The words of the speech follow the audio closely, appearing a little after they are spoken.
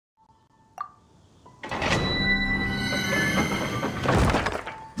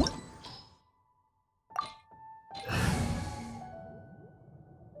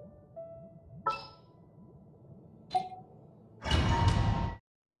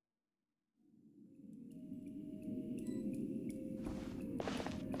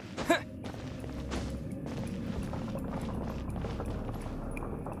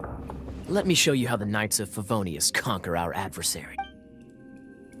Let me show you how the Knights of Favonius conquer our adversary.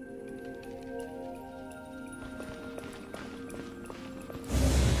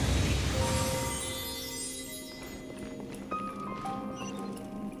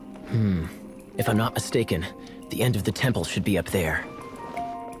 If I'm not mistaken, the end of the temple should be up there.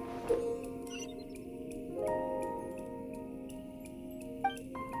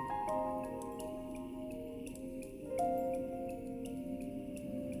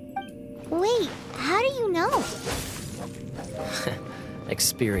 Wait, how do you know?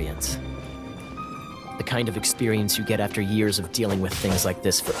 Experience. The kind of experience you get after years of dealing with things like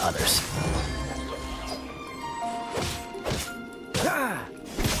this for others.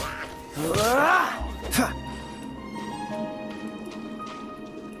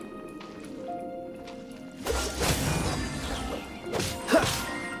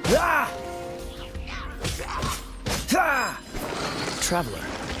 Traveler,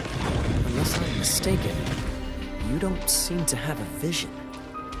 unless I'm mistaken, you don't seem to have a vision.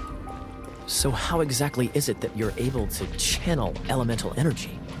 So how exactly is it that you're able to channel elemental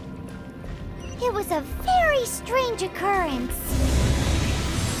energy? It was a very strange occurrence.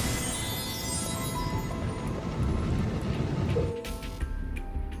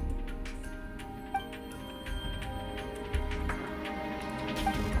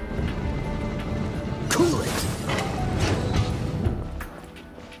 Cool it!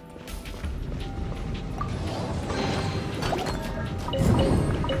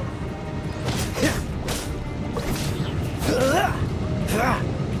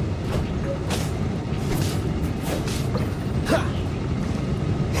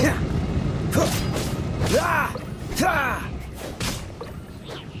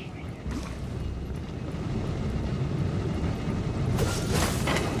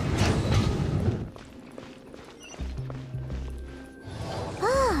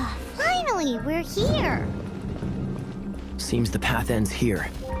 Ah, finally, we're here. Seems the path ends here.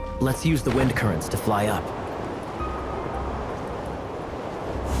 Let's use the wind currents to fly up.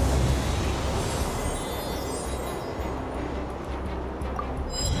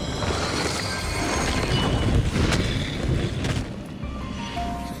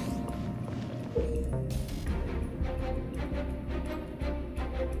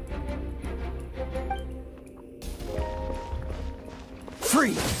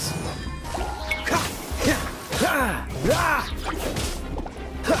 Freeze!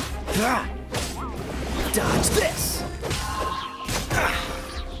 Dodge this!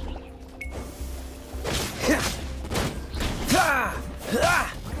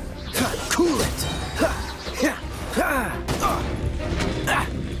 Cool it!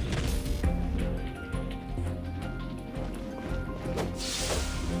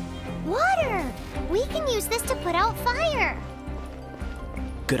 Water! We can use this to put out fire.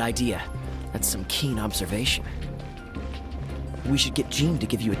 Good idea. That's some keen observation. We should get Jean to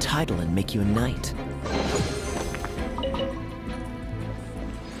give you a title and make you a knight.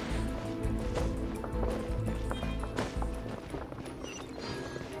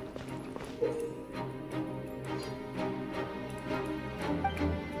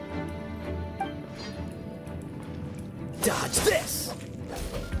 Dodge this!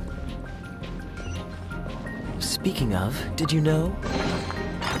 Speaking of, did you know?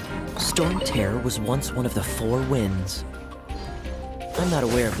 Storm Terror was once one of the 4 winds. I'm not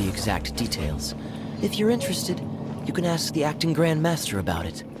aware of the exact details. If you're interested, you can ask the acting Grand Master about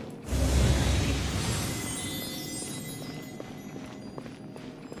it.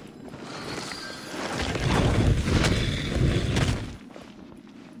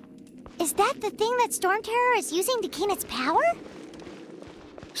 Is that the thing that Storm Terror is using to gain its power?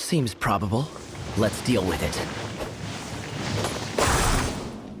 Seems probable. Let's deal with it.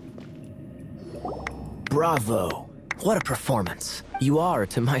 Bravo! What a performance. You are,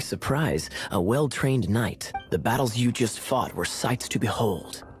 to my surprise, a well-trained knight. The battles you just fought were sights to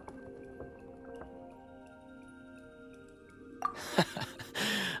behold.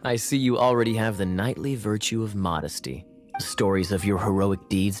 I see you already have the knightly virtue of modesty. Stories of your heroic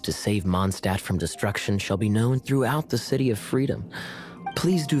deeds to save Mondstadt from destruction shall be known throughout the City of Freedom.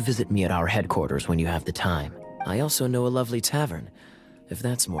 Please do visit me at our headquarters when you have the time. I also know a lovely tavern, if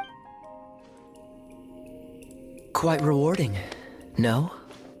that's more... Quite rewarding, no?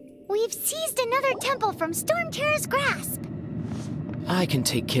 We've seized another temple from Storm Terror's grasp. I can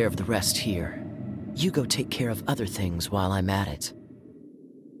take care of the rest here. You go take care of other things while I'm at it.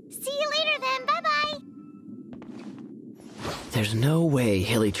 See you later then, bye-bye! There's no way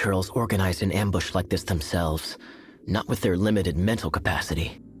Hilly Turtles organized an ambush like this themselves. Not with their limited mental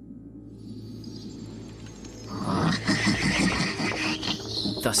capacity.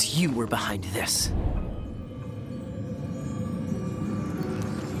 Thus you were behind this.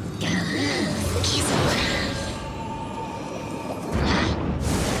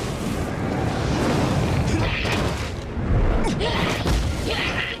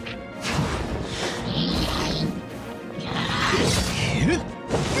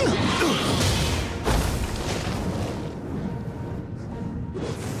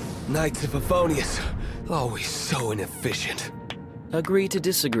 Knights of Favonius, always so inefficient. Agree to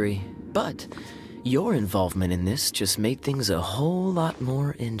disagree, but your involvement in this just made things a whole lot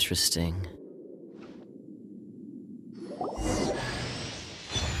more interesting.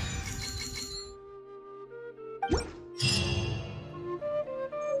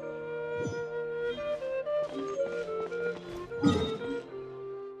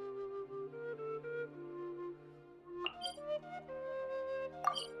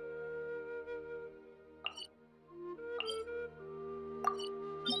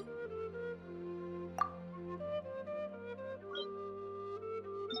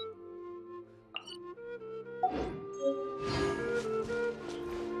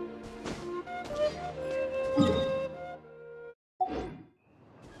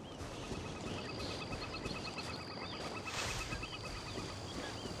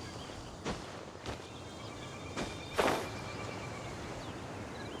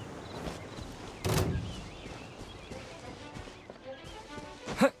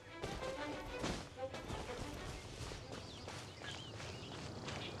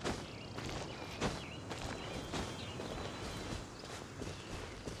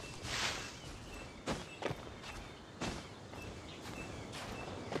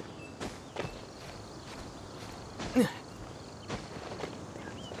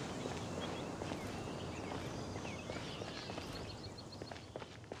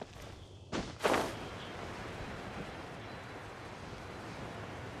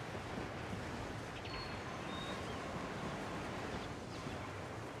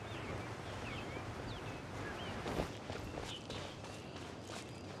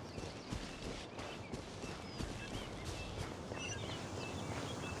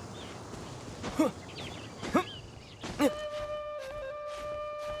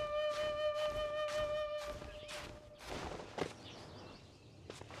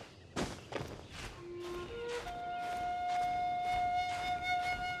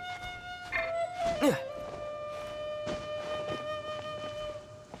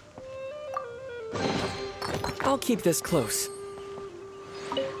 I'll keep this close.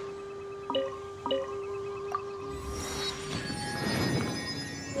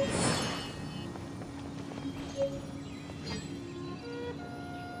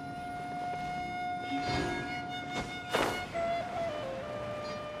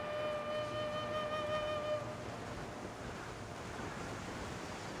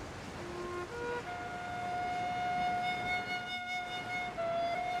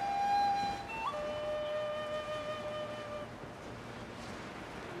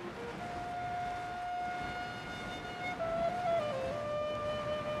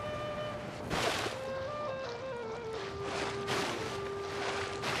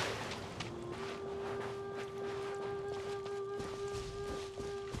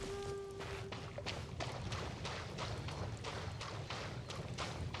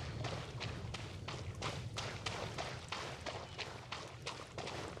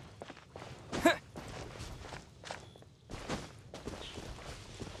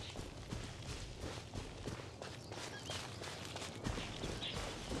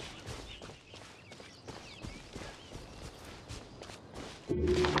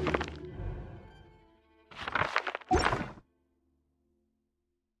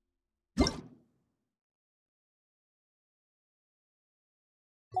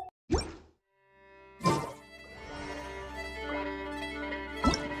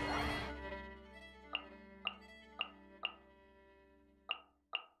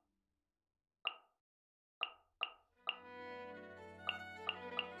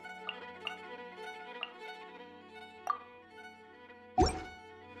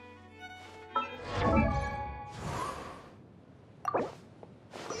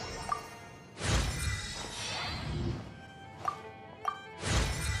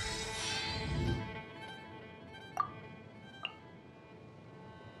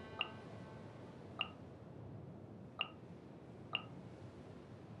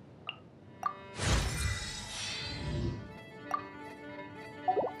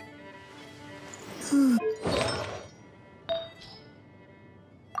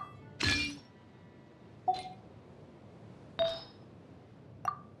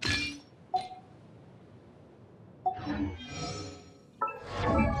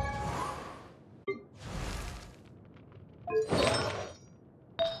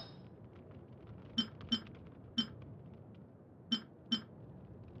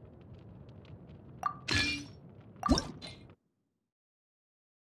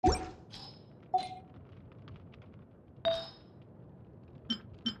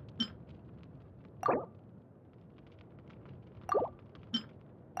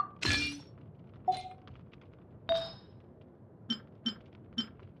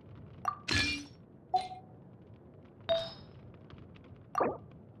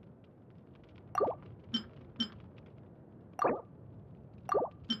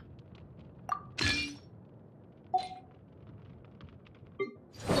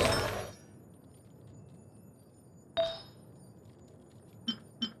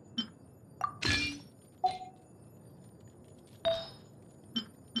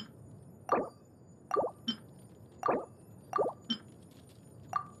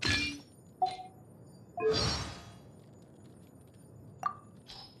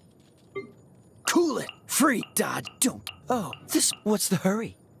 free! Dodge, don't. Oh, what's the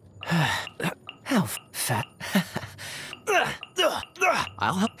hurry? How fat?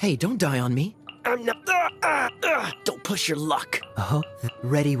 I'll help. Hey, don't die on me. I'm not. Don't push your luck. Uh-huh.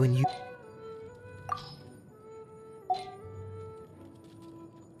 Ready when you...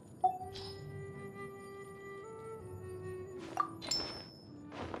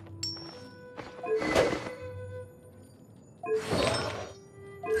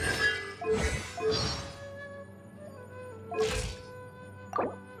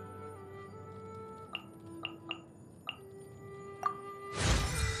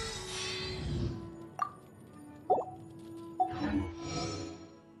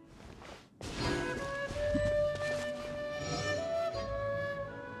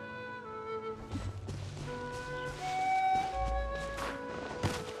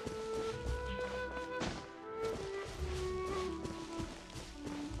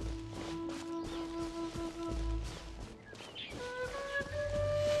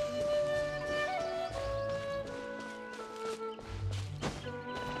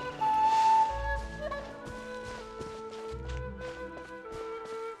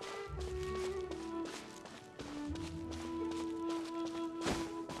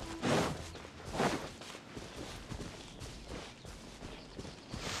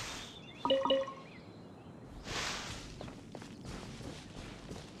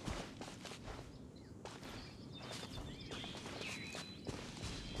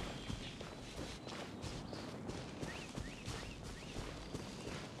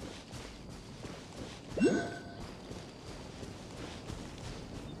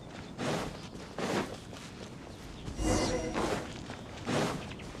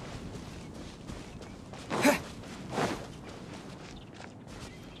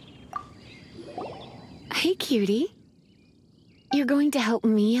 Hey, cutie. You're going to help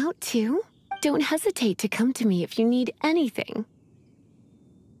me out, too? Don't hesitate to come to me if you need anything.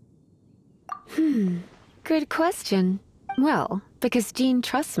 Good question. Well, because Jean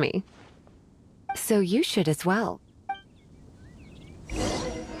trusts me. So you should as well.